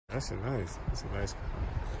That's a nice car.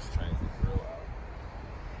 Let's change the grill out.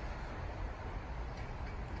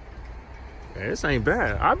 Yeah, this ain't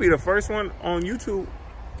bad. I'll be the first one on YouTube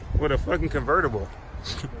with a fucking convertible.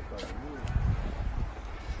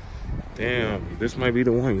 Damn, this might be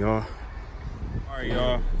the one, y'all. All right,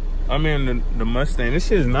 y'all. I'm in the Mustang. This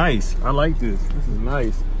shit is nice. I like this. This is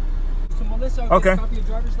nice. So Melissa, I'll get a copy of your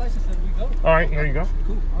driver's license and we go. All right, here you go.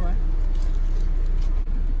 Cool, all right.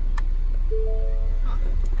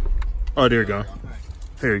 Oh, there you go.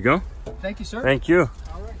 Here you go. Thank you, sir. Thank you.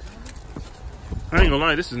 All right. I ain't gonna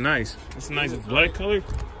lie, this is nice. This is nice. It's black color.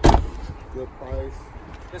 Good price.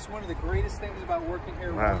 That's one of the greatest things about working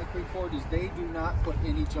here Wow. around the Creek Ford is they do not put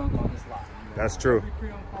any junk on this lot. That's true. Every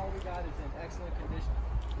pre-owned car we got is in excellent condition.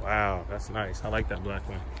 Wow, that's nice. I like that black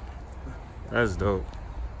one. That's dope.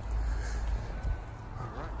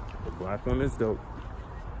 The black one is dope.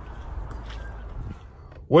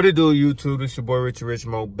 What it do, YouTube? This your boy Richie Rich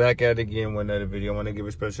Mo, back at it again with another video. I want to give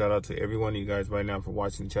a special shout out to every one of you guys right now for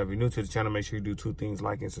watching the channel. If you're new to the channel, make sure you do two things: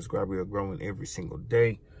 like and subscribe. We are growing every single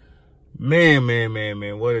day. Man,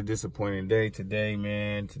 what a disappointing day today,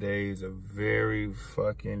 man. Today is a very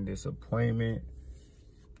fucking disappointment.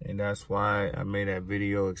 And that's why I made that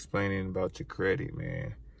video explaining about your credit,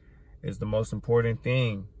 man. It's the most important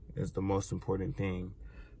thing. It's the most important thing.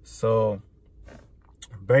 So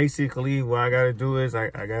basically what I gotta do is I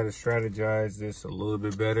gotta strategize this a little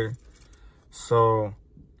bit better. So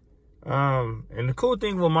and the cool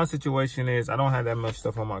thing with my situation is I don't have that much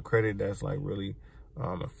stuff on my credit that's like really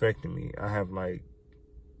affecting me. I have like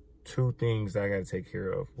two things that I gotta take care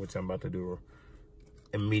of, which I'm about to do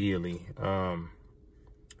immediately.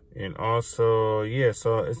 And also, yeah,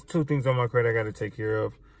 so it's two things on my credit I gotta take care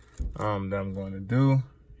of that I'm going to do.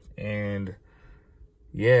 And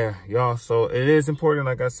yeah, y'all, so it is important,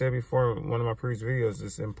 like I said before in one of my previous videos,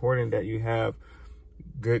 it's important that you have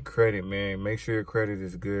good credit, man. Make sure your credit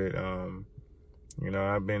is good. You know,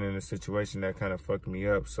 I've been in a situation that kind of fucked me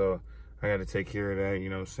up, so I got to take care of that, you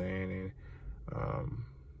know what I'm saying? And,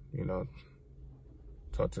 you know,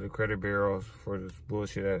 talk to the credit bureaus for this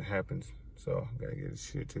bullshit that happens. So, got to get this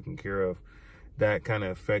shit taken care of. That kind of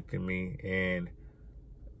affected me. And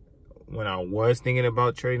when I was thinking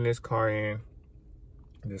about trading this car in,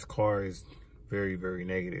 this car is very, very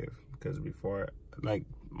negative. Because before, like,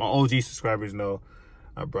 my OG subscribers know,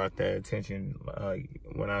 I brought that attention.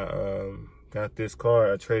 When I got this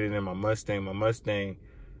car, I traded in my Mustang. My Mustang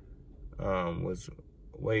was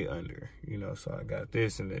way under, you know, so I got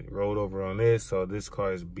this and it rolled over on this. So this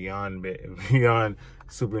car is beyond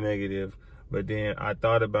super negative. But then I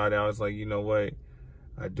thought about it. I was like, you know what?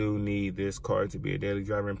 I do need this car to be a daily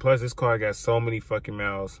driver. And plus this car got so many fucking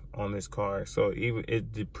miles on this car. So even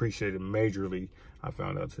it depreciated majorly, I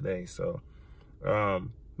found out today. So the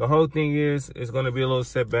whole thing is, it's going to be a little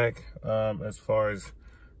setback as far as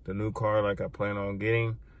the new car like I plan on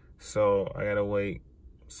getting. So I got to wait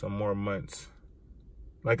some more months.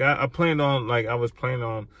 Like I was planning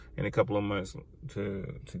on in a couple of months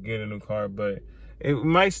to get a new car, but it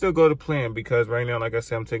might still go to plan because right now, like I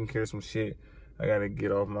said, I'm taking care of some shit. I got to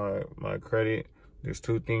get off my credit. There's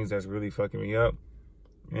two things that's really fucking me up,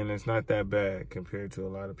 and it's not that bad compared to a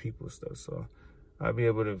lot of people's stuff. So I'll be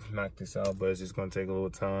able to knock this out, but it's just going to take a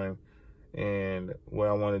little time. And what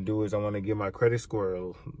I want to do is I want to get my credit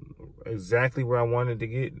score exactly where I wanted to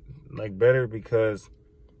get, like better, because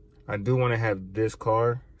I do want to have this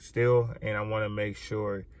car still, and I want to make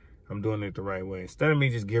sure I'm doing it the right way. Instead of me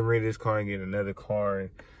just getting rid of this car and getting another car,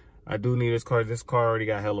 I do need this car. This car already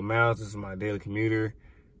got hella miles. This is my daily commuter,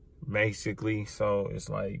 basically. So it's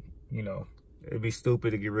like, you know, it'd be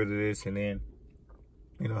stupid to get rid of this and then,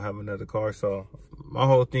 you know, have another car. So my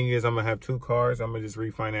whole thing is I'm going to have two cars. I'm going to just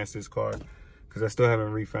refinance this car because I still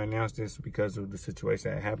haven't refinanced this because of the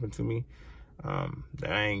situation that happened to me.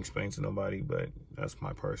 That I ain't explained to nobody, but that's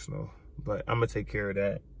my personal. But I'm going to take care of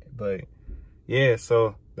that. But yeah,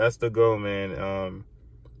 so that's the goal, man.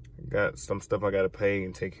 Got some stuff I got to pay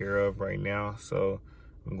and take care of right now. So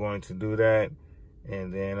I'm going to do that.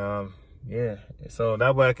 And then, yeah. So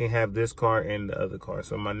that way I can have this car and the other car.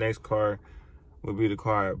 So my next car will be the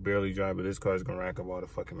car I barely drive, but this car is going to rack up all the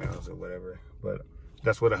fucking miles or whatever. But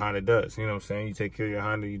that's what a Honda does. You know what I'm saying? You take care of your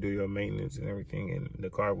Honda, you do your maintenance and everything, and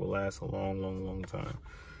the car will last a long time.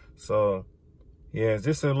 So yeah, it's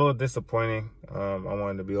just a little disappointing. I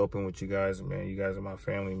wanted to be open with you guys, man. You guys are my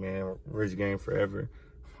family, man. Rich Gang forever.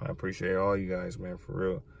 I appreciate all you guys, man, for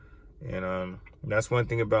real. And that's one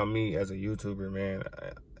thing about me as a YouTuber, man.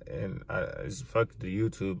 It's fuck the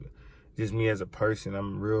YouTube. Just me as a person.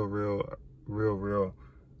 I'm real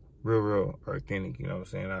authentic. You know what I'm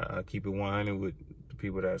saying? I keep it 100 with the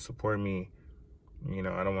people that support me you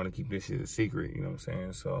know, I don't want to keep this shit a secret, you know what I'm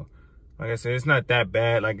saying? So, like I said, it's not that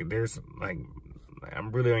bad. Like, there's, like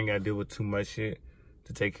I'm really ain't got to deal with too much shit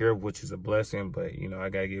to take care of, which is a blessing. But, you know, I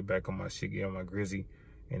got to get back on my shit, get on my grizzy,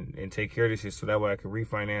 and take care of this shit so that way I can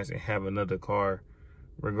refinance and have another car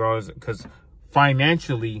regardless. Because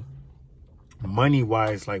financially,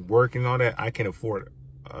 money-wise, like work and all that, I can afford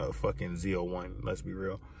a fucking Z01, let's be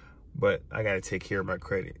real. But I got to take care of my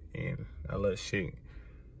credit, and I let shit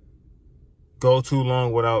go too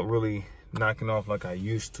long without really knocking off like I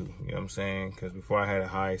used to, you know what I'm saying? Because before I had a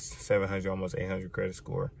high 700, almost 800 credit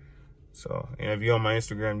score. So, and if you're on my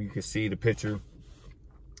Instagram, you can see the picture.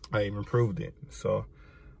 I even improved it. So,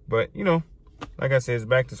 but, you know, like I said, it's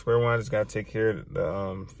back to square one. I just got to take care of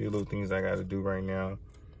the few little things I got to do right now.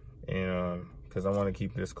 And because I want to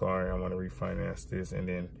keep this car, and I want to refinance this and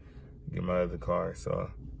then get my other car.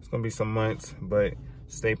 So, it's going to be some months, but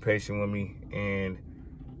stay patient with me. And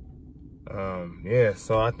yeah,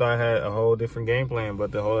 so I thought I had a whole different game plan,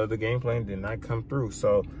 but the whole other game plan did not come through.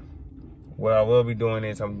 So what I will be doing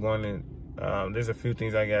is I'm going to there's a few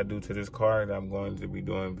things I gotta do to this car that I'm going to be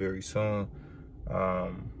doing very soon.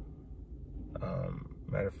 Matter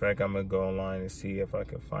of fact, I'm gonna go online and see if I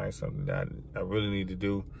can find something that I really need to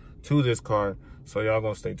do to this car. So y'all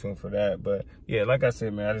gonna stay tuned for that. But yeah, like I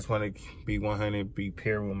said, man, I just want to be 100, be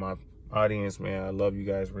paired with my audience, man. I love you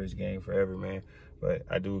guys, Rich Gang forever, man. But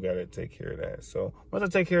I do gotta take care of that. So once I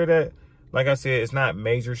take care of that, like I said, it's not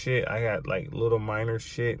major shit. I got like little minor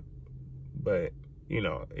shit, but you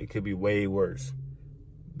know, it could be way worse.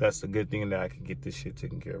 That's the good thing, that I can get this shit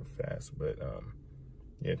taken care of fast. But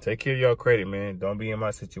yeah, take care of your credit, man. Don't be in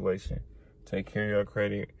my situation. Take care of your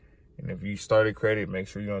credit. And if you started credit, make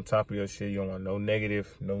sure you're on top of your shit. You don't want no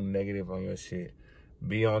negative on your shit.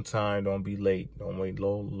 Be on time, don't be late. Don't wait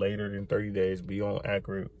later than 30 days. Be on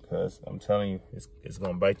accurate, because I'm telling you, it's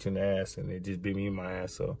gonna bite you in the ass, and it just bit me in my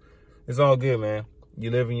ass. So it's all good, man. You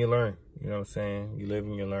live and you learn. You know what I'm saying? You live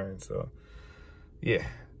and you learn. So yeah,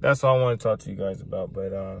 that's all I want to talk to you guys about.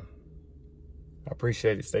 But I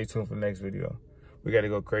appreciate it. Stay tuned for the next video. We gotta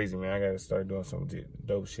go crazy, man. I gotta start doing some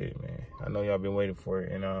dope shit, man. I know y'all been waiting for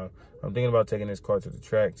it, and I'm thinking about taking this car to the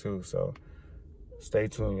track too. So stay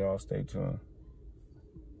tuned, y'all. Stay tuned.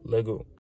 Lego.